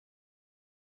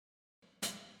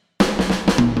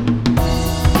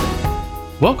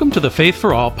Welcome to the Faith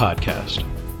for All podcast.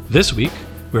 This week,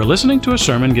 we are listening to a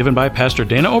sermon given by Pastor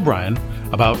Dana O'Brien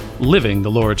about living the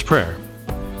Lord's Prayer.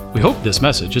 We hope this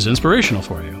message is inspirational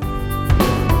for you.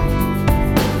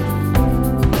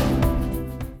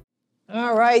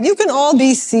 All right, you can all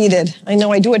be seated. I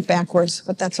know I do it backwards,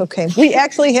 but that's okay. We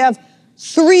actually have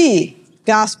 3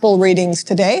 gospel readings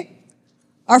today.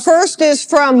 Our first is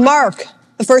from Mark,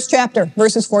 the first chapter,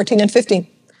 verses 14 and 15.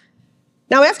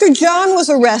 Now, after John was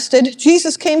arrested,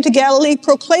 Jesus came to Galilee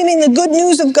proclaiming the good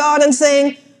news of God and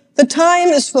saying, "The time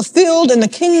is fulfilled and the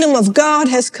kingdom of God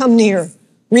has come near.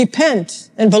 Repent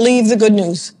and believe the good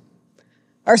news."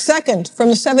 Our second, from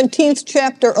the 17th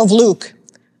chapter of Luke.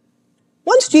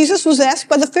 Once Jesus was asked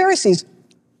by the Pharisees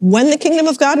when the kingdom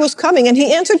of God was coming, and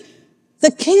he answered,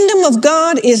 "The kingdom of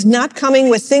God is not coming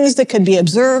with things that can be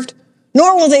observed,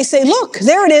 nor will they say, 'Look,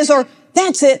 there it is,' or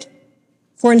 'That's it.'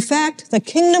 For in fact, the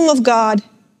kingdom of God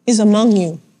is among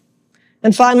you."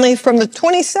 And finally, from the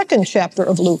 22nd chapter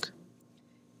of Luke.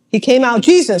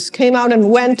 Jesus came out and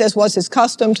went, as was his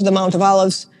custom, to the Mount of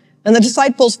Olives, and the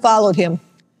disciples followed him.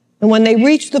 And when they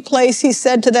reached the place, he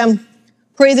said to them,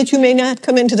 "Pray that you may not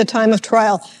come into the time of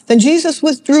trial." Then Jesus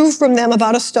withdrew from them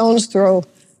about a stone's throw,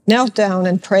 knelt down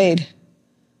and prayed,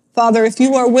 "Father, if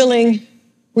you are willing,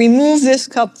 remove this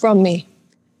cup from me.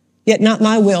 Yet not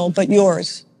my will, but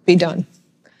yours be done."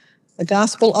 The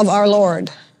gospel of our Lord.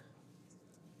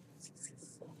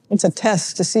 It's a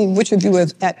test to see which of you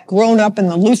have grown up in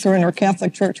the Lutheran or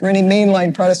Catholic Church or any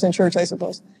mainline Protestant church, I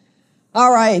suppose.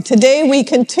 All right, today we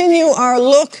continue our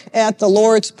look at the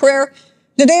Lord's Prayer.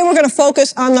 Today we're going to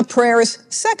focus on the prayer's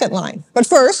second line. But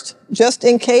first, just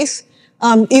in case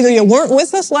either you weren't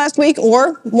with us last week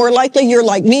or more likely you're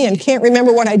like me and can't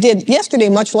remember what I did yesterday,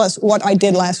 much less what I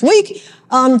did last week,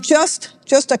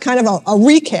 just a kind of a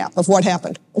recap of what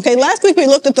happened. Okay, last week we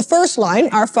looked at the first line,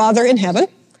 "Our Father in heaven,"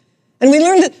 and we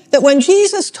learned that when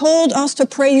Jesus told us to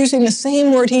pray using the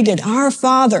same word he did, "Our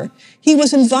Father," he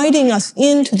was inviting us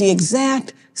into the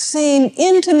exact same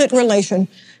intimate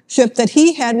relationship that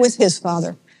he had with his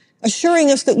Father, assuring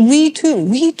us that we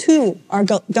too are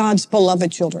God's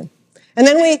beloved children. And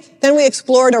then we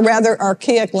explored a rather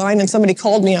archaic line, and somebody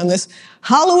called me on this.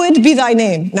 "Hallowed be thy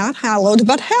name." Not hallowed,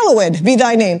 but hallowed be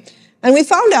thy name. And we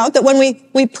found out that when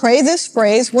we pray this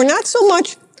phrase, we're not so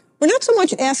much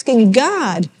asking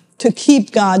God to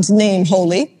keep God's name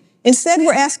holy. Instead,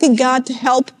 we're asking God to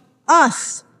help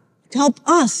us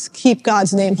keep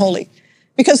God's name holy.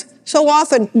 Because so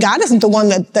often, God isn't the one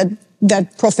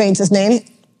that profanes his name.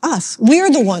 Us.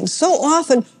 We're the ones. So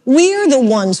often, we're the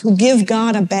ones who give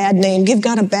God a bad name, give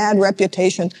God a bad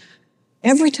reputation.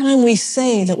 Every time we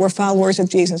say that we're followers of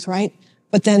Jesus, right?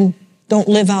 But then don't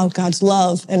live out God's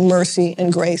love and mercy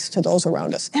and grace to those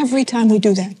around us. Every time we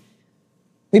do that,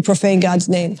 we profane God's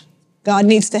name. God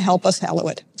needs to help us hallow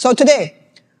it. So today,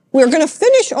 we're going to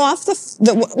finish off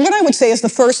what I would say is the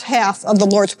first half of the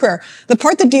Lord's Prayer, the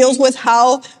part that deals with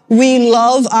how we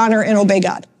love, honor, and obey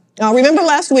God. Now, remember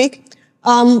last week,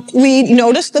 we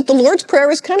noticed that the Lord's Prayer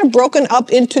is kind of broken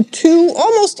up into 2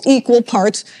 almost equal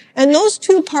parts, and those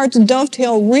 2 parts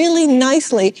dovetail really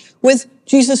nicely with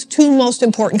Jesus' 2 most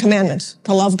important commandments: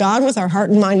 to love God with our heart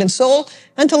and mind and soul,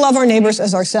 and to love our neighbors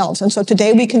as ourselves. And so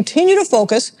today we continue to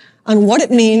focus on what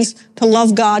it means to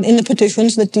love God in the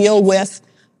petitions that deal with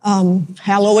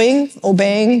hallowing,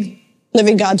 obeying,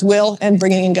 living God's will, and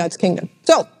bringing in God's kingdom.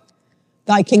 So,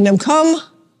 "Thy kingdom come,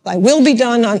 thy will be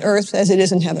done on earth as it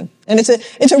is in heaven." And it's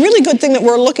a really good thing that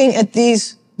we're looking at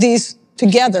these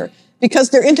together because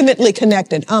they're intimately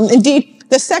connected. Indeed,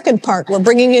 the second part, we're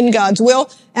bringing in God's will,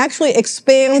 actually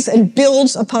expands and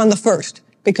builds upon the first.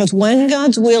 Because when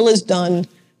God's will is done,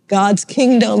 God's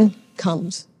kingdom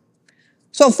comes.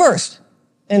 So first,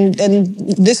 and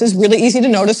this is really easy to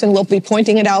notice, and we'll be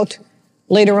pointing it out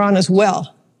later on as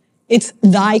well. It's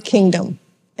thy kingdom.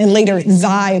 And later,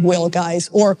 thy will, guys,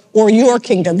 or your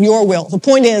kingdom, your will. The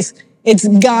point is, it's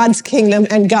God's kingdom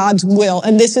and God's will.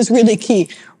 And this is really key.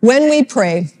 When we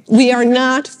pray, we are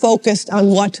not focused on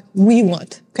what we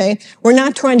want, okay? We're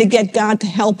not trying to get God to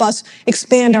help us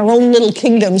expand our own little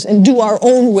kingdoms and do our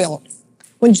own will.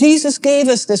 When Jesus gave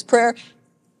us this prayer,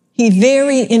 he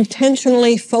very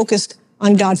intentionally focused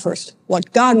on God first,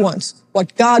 what God wants,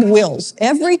 what God wills.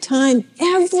 Every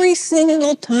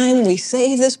single time we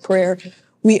say this prayer,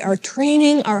 we are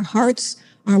training our hearts,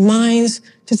 our minds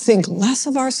to think less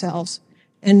of ourselves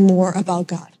and more about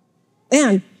God.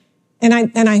 And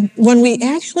when we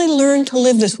actually learn to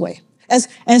live this way, as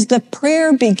the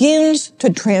prayer begins to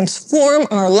transform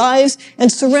our lives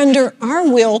and surrender our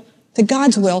will to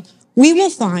God's will, we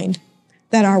will find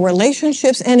that our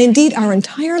relationships and indeed our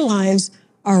entire lives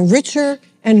are richer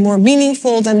and more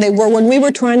meaningful than they were when we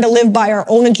were trying to live by our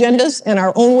own agendas and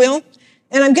our own will.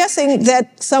 And I'm guessing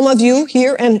that some of you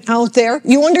here and out there,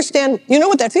 you understand, you know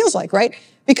what that feels like, right?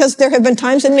 Because there have been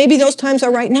times, and maybe those times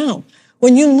are right now,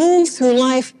 when you move through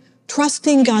life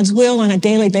trusting God's will on a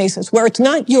daily basis, where it's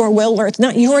not your will, where it's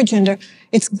not your agenda,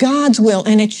 it's God's will,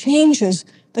 and it changes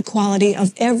the quality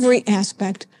of every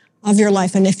aspect of your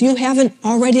life. And if you haven't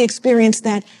already experienced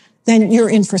that, then you're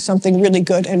in for something really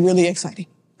good and really exciting.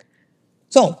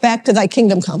 So, back to thy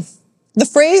kingdom come.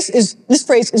 This phrase is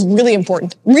really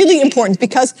important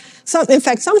because in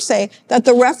fact, some say that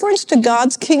the reference to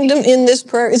God's kingdom in this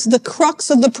prayer is the crux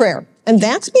of the prayer. And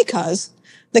that's because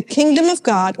the kingdom of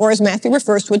God, or as Matthew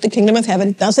refers to it, the kingdom of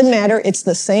heaven, doesn't matter. It's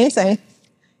the same thing.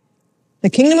 The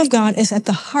kingdom of God is at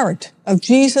the heart of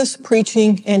Jesus'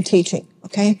 preaching and teaching,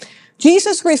 okay?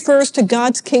 Jesus refers to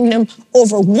God's kingdom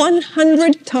over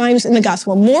 100 times in the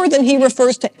gospel, more than he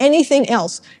refers to anything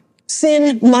else.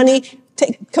 Sin, money,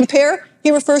 compare,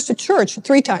 he refers to church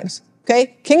 3 times,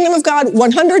 okay? Kingdom of God,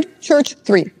 100, church,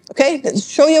 3, okay?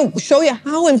 Show you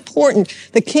how important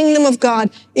the kingdom of God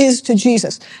is to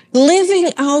Jesus.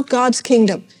 Living out God's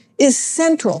kingdom is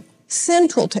central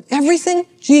to everything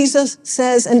Jesus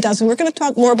says and does. And we're going to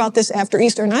talk more about this after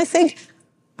Easter. And I think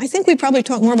we probably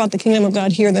talk more about the kingdom of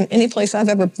God here than any place I've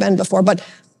ever been before. But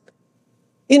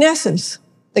in essence,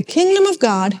 the kingdom of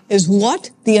God is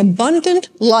what the abundant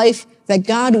life that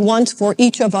God wants for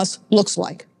each of us looks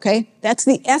like, okay? That's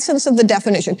the essence of the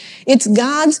definition. It's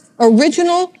God's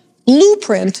original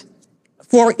blueprint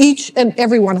for each and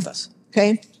every one of us,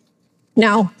 okay?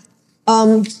 Now,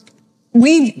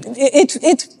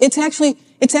 it's actually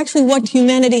what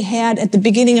humanity had at the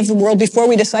beginning of the world before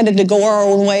we decided to go our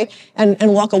own way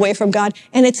and walk away from God.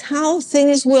 And it's how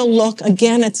things will look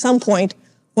again at some point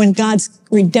when God's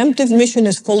redemptive mission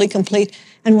is fully complete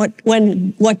and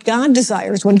when what God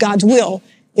desires, when God's will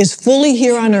is fully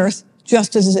here on earth,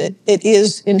 just as it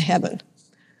is in heaven.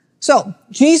 So,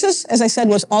 Jesus, as I said,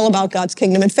 was all about God's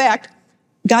kingdom. In fact,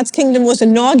 God's kingdom was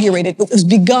inaugurated, it was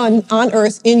begun on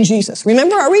earth in Jesus.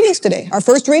 Remember our readings today. Our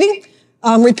first reading,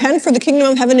 repent for the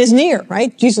kingdom of heaven is near,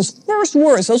 right? Jesus' first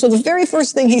words, those are the very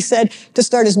first thing he said to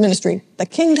start his ministry. The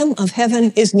kingdom of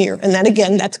heaven is near. And that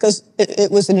again, that's because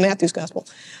it was in Matthew's gospel.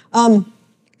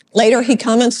 Later, he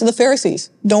comments to the Pharisees,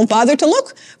 don't bother to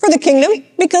look for the kingdom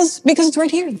because it's right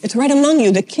here. It's right among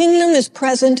you. The kingdom is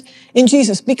present in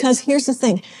Jesus because here's the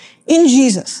thing. In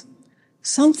Jesus,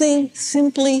 something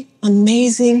simply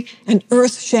amazing and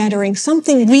earth-shattering,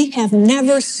 something we have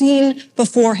never seen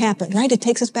before happen, right? It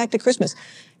takes us back to Christmas.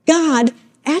 God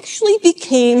actually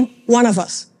became one of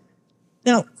us.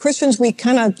 Now, Christians, we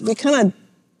don't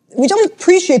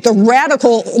appreciate the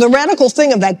radical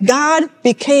thing of that. God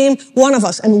became one of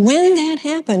us. And when that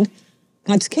happened,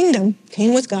 God's kingdom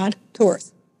came with God to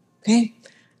earth. Okay?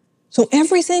 So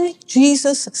everything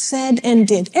Jesus said and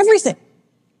did, everything,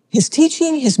 his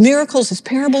teaching, his miracles, his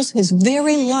parables, his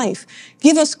very life,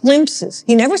 give us glimpses.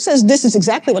 He never says this is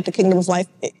exactly what the kingdom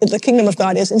of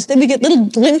God is. Instead, we get little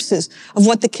glimpses of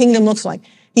what the kingdom looks like.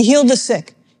 He healed the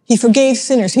sick. He forgave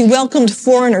sinners. He welcomed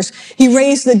foreigners. He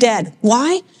raised the dead.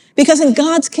 Why? Because in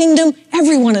God's kingdom,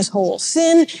 everyone is whole.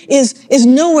 Sin is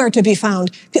nowhere to be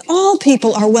found. All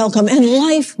people are welcome, and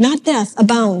life, not death,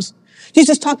 abounds.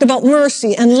 Jesus talked about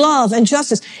mercy and love and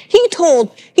justice. He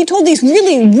told these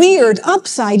really weird,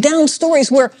 upside down stories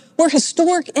where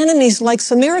historic enemies like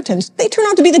Samaritans, they turn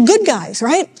out to be the good guys,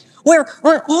 right? Where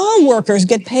all workers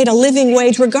get paid a living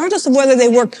wage, regardless of whether they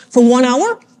work for 1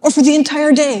 hour or for the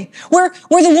entire day. Where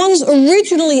the ones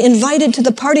originally invited to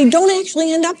the party don't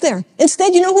actually end up there.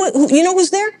 Instead, you know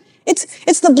who's there?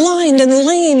 It's the blind and the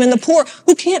lame and the poor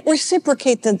who can't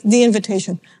reciprocate the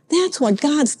invitation. That's what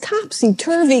God's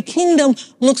topsy-turvy kingdom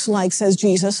looks like, says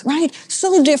Jesus, right?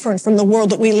 So different from the world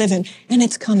that we live in, and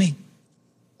it's coming.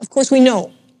 Of course, we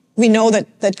know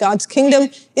that God's kingdom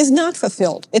is not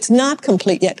fulfilled. It's not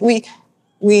complete yet. We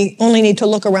only need to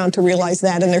look around to realize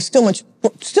that, and there's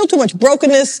still too much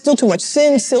brokenness, still too much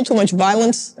sin, still too much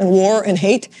violence and war and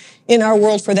hate in our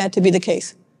world for that to be the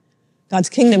case. God's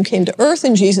kingdom came to earth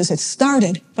in Jesus. It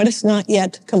started, but it's not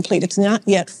yet complete. It's not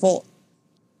yet full.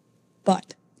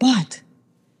 But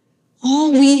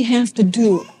all we have to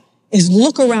do is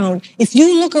look around. If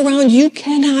you look around, you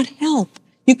cannot help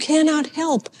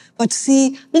but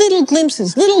see little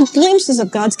glimpses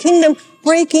of God's kingdom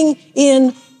breaking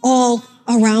in all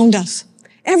around us.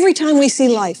 Every time we see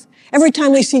life, every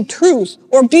time we see truth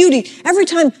or beauty, every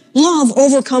time love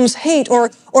overcomes hate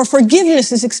or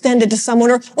forgiveness is extended to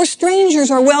someone or strangers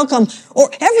are welcome,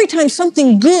 or every time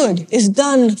something good is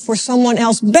done for someone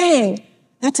else, bang,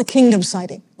 that's a kingdom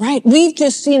sighting. right? We've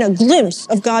just seen a glimpse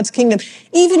of God's kingdom,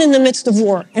 even in the midst of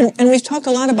war. And we've talked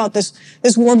a lot about this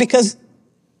war because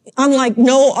unlike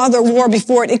no other war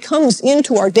before it, it comes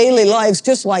into our daily lives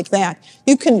just like that.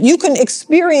 You can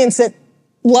experience it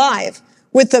live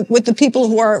with the people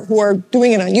who are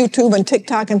doing it on YouTube and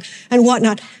TikTok and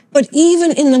whatnot. But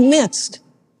even in the midst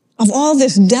of all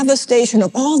this devastation,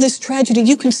 of all this tragedy,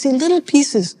 you can see little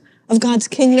pieces of God's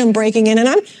kingdom breaking in. And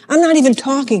I'm not even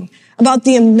talking about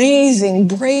the amazing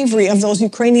bravery of those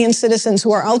Ukrainian citizens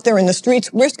who are out there in the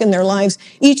streets risking their lives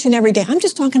each and every day. I'm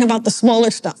just talking about the smaller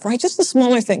stuff, right? Just the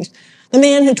smaller things. The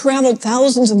man who traveled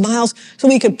thousands of miles so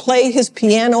he could play his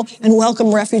piano and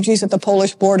welcome refugees at the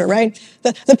Polish border, right?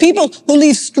 The people who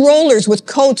leave strollers with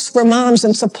coats for moms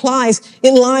and supplies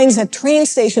in lines at train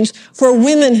stations for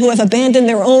women who have abandoned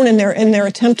their own in their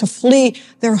attempt to flee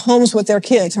their homes with their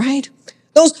kids, right?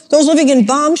 Those living in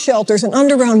bomb shelters and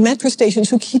underground metro stations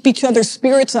who keep each other's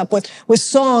spirits up with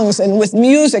songs and with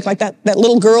music, like that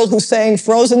little girl who sang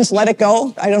Frozen's Let It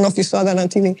Go. I don't know if you saw that on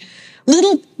TV.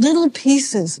 Little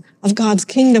pieces of God's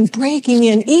kingdom breaking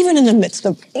in, even in the midst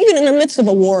of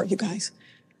a war, you guys.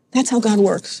 That's how God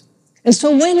works. And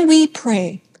so when we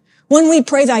pray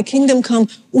thy kingdom come,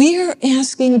 we're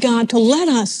asking God to let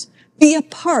us be a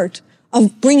part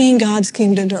of bringing God's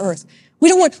kingdom to earth.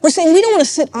 We're saying we don't want to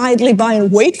sit idly by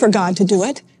and wait for God to do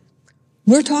it.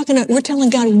 We're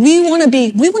telling God we want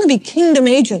to be kingdom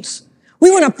agents. We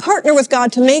want to partner with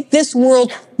God to make this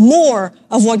world more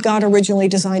of what God originally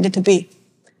designed it to be.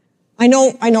 I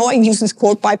know I use this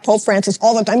quote by Pope Francis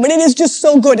all the time, but it is just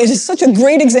so good. It is such a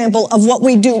great example of what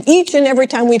we do each and every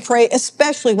time we pray,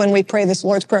 especially when we pray this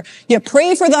Lord's Prayer. You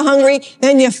pray for the hungry,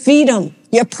 then you feed them.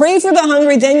 You pray for the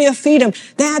hungry, then you feed them.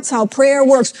 That's how prayer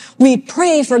works. We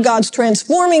pray for God's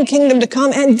transforming kingdom to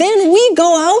come, and then we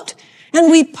go out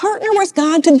and we partner with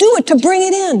God to do it, to bring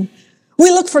it in.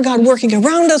 We look for God working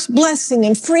around us, blessing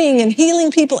and freeing and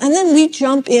healing people, and then we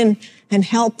jump in and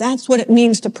help. That's what it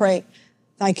means to pray,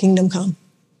 thy kingdom come.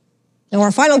 Now,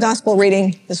 our final gospel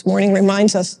reading this morning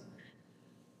reminds us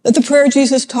that the prayer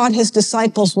Jesus taught his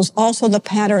disciples was also the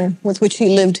pattern with which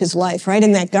he lived his life, right?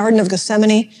 In that Garden of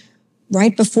Gethsemane,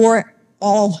 right before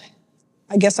literally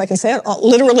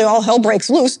all hell breaks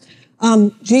loose,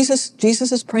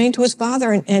 Jesus is praying to his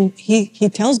Father, and he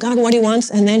tells God what he wants,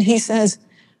 and then he says,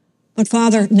 but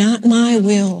Father, not my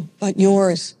will, but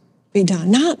yours be done.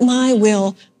 Not my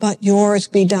will, but yours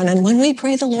be done. And when we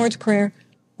pray the Lord's Prayer,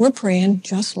 we're praying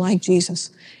just like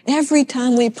Jesus. Every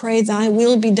time we pray, thy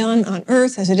will be done on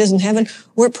earth as it is in heaven,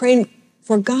 we're praying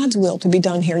for God's will to be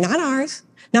done here, not ours,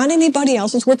 not anybody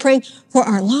else's. We're praying for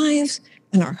our lives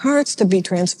and our hearts to be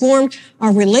transformed,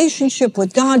 our relationship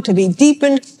with God to be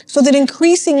deepened, so that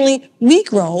increasingly we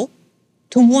grow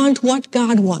to want what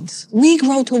God wants. We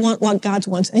grow to want what God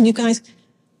wants. And you guys,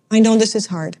 I know this is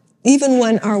hard, even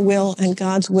when our will and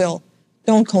God's will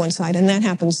don't coincide. And that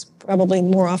happens probably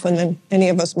more often than any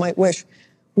of us might wish.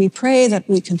 We pray that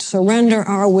we can surrender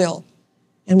our will,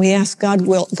 and we ask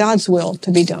God's will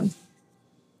to be done.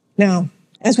 Now,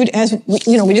 as we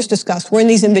just discussed, we're in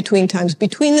these in-between times,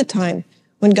 between the time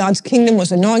when God's kingdom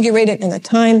was inaugurated and the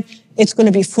time it's going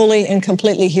to be fully and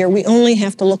completely here. We only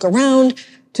have to look around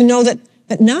to know that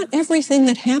not everything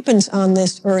that happens on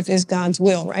this earth is God's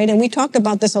will, right? And we talked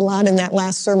about this a lot in that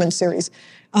last sermon series.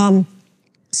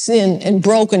 Sin and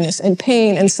brokenness and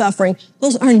pain and suffering,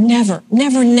 those are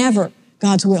never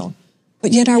God's will.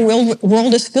 But yet our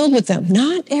world is filled with them.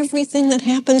 Not everything that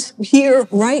happens here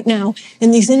right now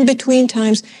in these in-between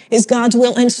times is God's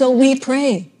will. And so we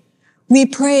pray. We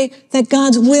pray that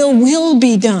God's will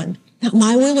be done. Not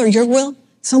my will or your will,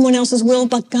 someone else's will,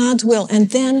 but God's will. And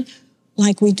then,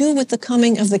 like we do with the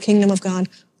coming of the kingdom of God,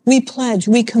 we pledge,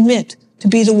 we commit to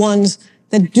be the ones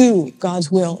that do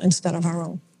God's will instead of our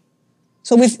own.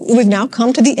 So we've now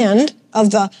come to the end of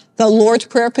the Lord's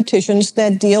Prayer petitions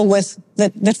that deal with,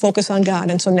 that focus on God.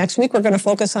 And so next week we're going to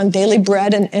focus on daily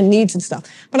bread and needs and stuff.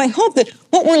 But I hope that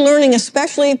what we're learning,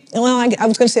 especially, I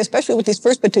was going to say especially with these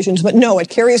first petitions, but no, it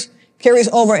carries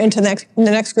over into the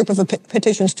next group of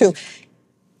petitions too.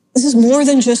 This is more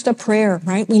than just a prayer,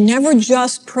 right? We never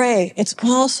just pray. It's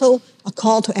also a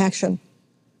call to action.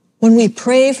 When we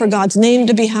pray for God's name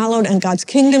to be hallowed and God's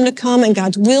kingdom to come and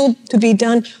God's will to be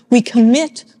done, we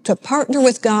commit to partner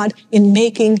with God in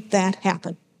making that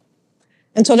happen.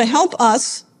 And so to help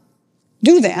us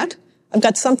do that, I've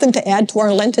got something to add to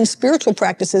our Lenten spiritual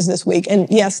practices this week. And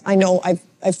yes, I know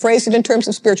I've phrased it in terms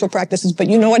of spiritual practices, but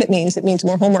you know what it means. It means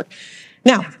more homework.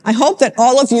 Now, I hope that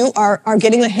all of you are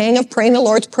getting the hang of praying the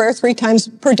Lord's Prayer 3 times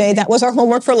per day. That was our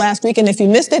homework for last week. And if you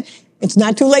missed it, it's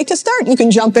not too late to start. You can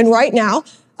jump in right now.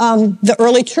 The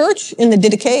early church in the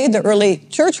Didache, the early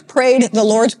church prayed the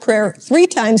Lord's Prayer 3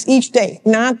 times each day,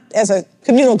 not as a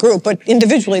communal group, but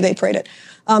individually they prayed it.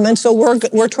 And so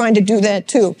we're trying to do that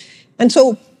too. And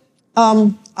so,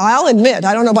 I'll admit,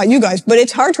 I don't know about you guys, but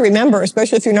it's hard to remember,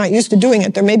 especially if you're not used to doing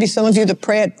it. There may be some of you that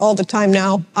pray it all the time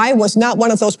now. I was not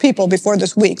one of those people before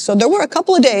this week. So there were a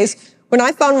couple of days when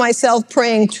I found myself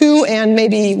praying 2 and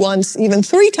maybe once, even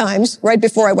 3 times right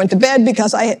before I went to bed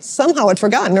because I somehow had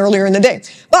forgotten earlier in the day.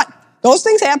 But those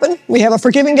things happen. We have a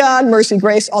forgiving God, mercy,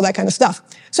 grace, all that kind of stuff.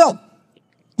 So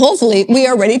hopefully we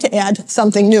are ready to add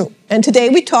something new. And today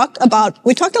we talked all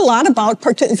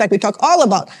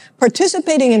about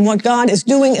participating in what God is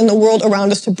doing in the world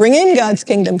around us to bring in God's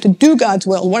kingdom, to do God's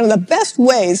will. One of the best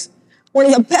ways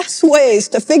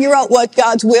to figure out what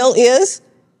God's will is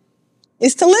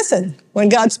to listen when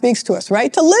God speaks to us,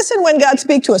 right? To listen when God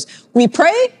speaks to us. We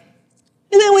pray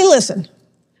and then we listen.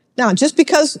 Now, just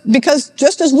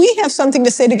as we have something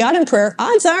to say to God in prayer,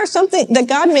 odds are that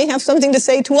God may have something to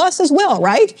say to us as well,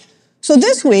 right? So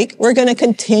this week, we're going to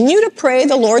continue to pray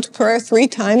the Lord's Prayer 3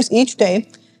 times each day,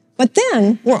 but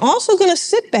then we're also going to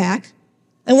sit back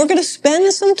and we're going to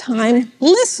spend some time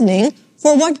listening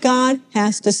for what God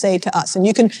has to say to us. And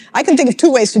I can think of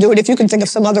 2 ways to do it. If you can think of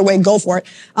some other way, go for it.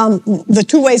 The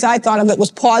 2 ways I thought of it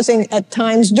was pausing at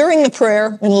times during the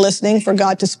prayer and listening for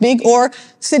God to speak, or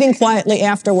sitting quietly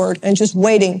afterward and just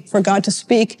waiting for God to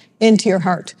speak into your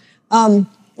heart. You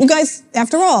guys,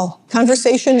 after all,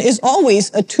 conversation is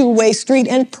always a 2-way street,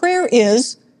 and prayer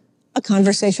is a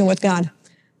conversation with God.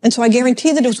 And so I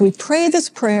guarantee that as we pray this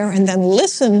prayer and then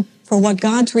listen for what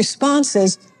God's response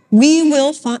is, we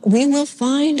will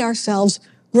find ourselves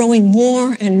growing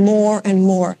more and more and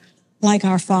more like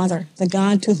our Father, the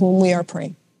God to whom we are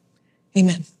praying.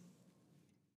 Amen.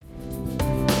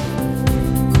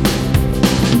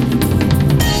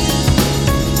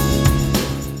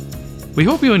 We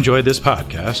hope you enjoyed this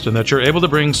podcast and that you're able to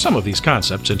bring some of these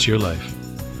concepts into your life.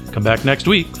 Come back next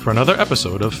week for another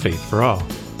episode of Faith for All.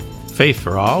 Faith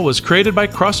for All was created by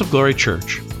Cross of Glory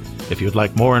Church. If you'd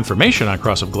like more information on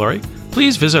Cross of Glory,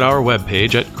 please visit our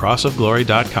webpage at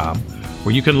crossofglory.com,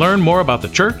 where you can learn more about the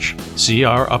church, see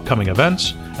our upcoming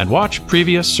events, and watch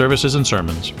previous services and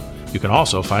sermons. You can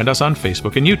also find us on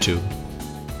Facebook and YouTube.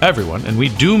 Everyone, and we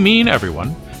do mean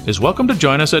everyone, is welcome to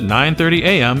join us at 9:30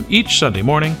 a.m. each Sunday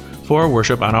morning for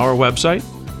worship on our website,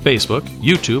 Facebook,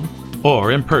 YouTube,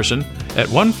 or in person at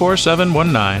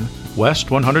 14719 West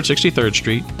 163rd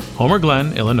Street, Homer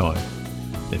Glen, Illinois.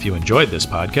 If you enjoyed this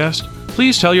podcast,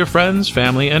 please tell your friends,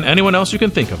 family, and anyone else you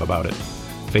can think of about it.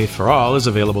 Faith for All is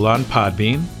available on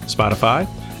Podbean, Spotify,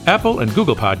 Apple and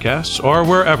Google Podcasts, or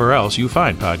wherever else you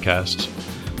find podcasts.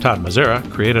 Todd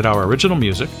Mazzara created our original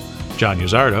music. John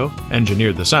Uzzardo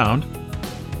engineered the sound.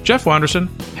 Jeff Wanderson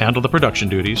handled the production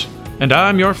duties. And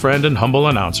I'm your friend and humble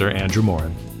announcer, Andrew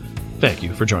Morin. Thank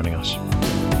you for joining us.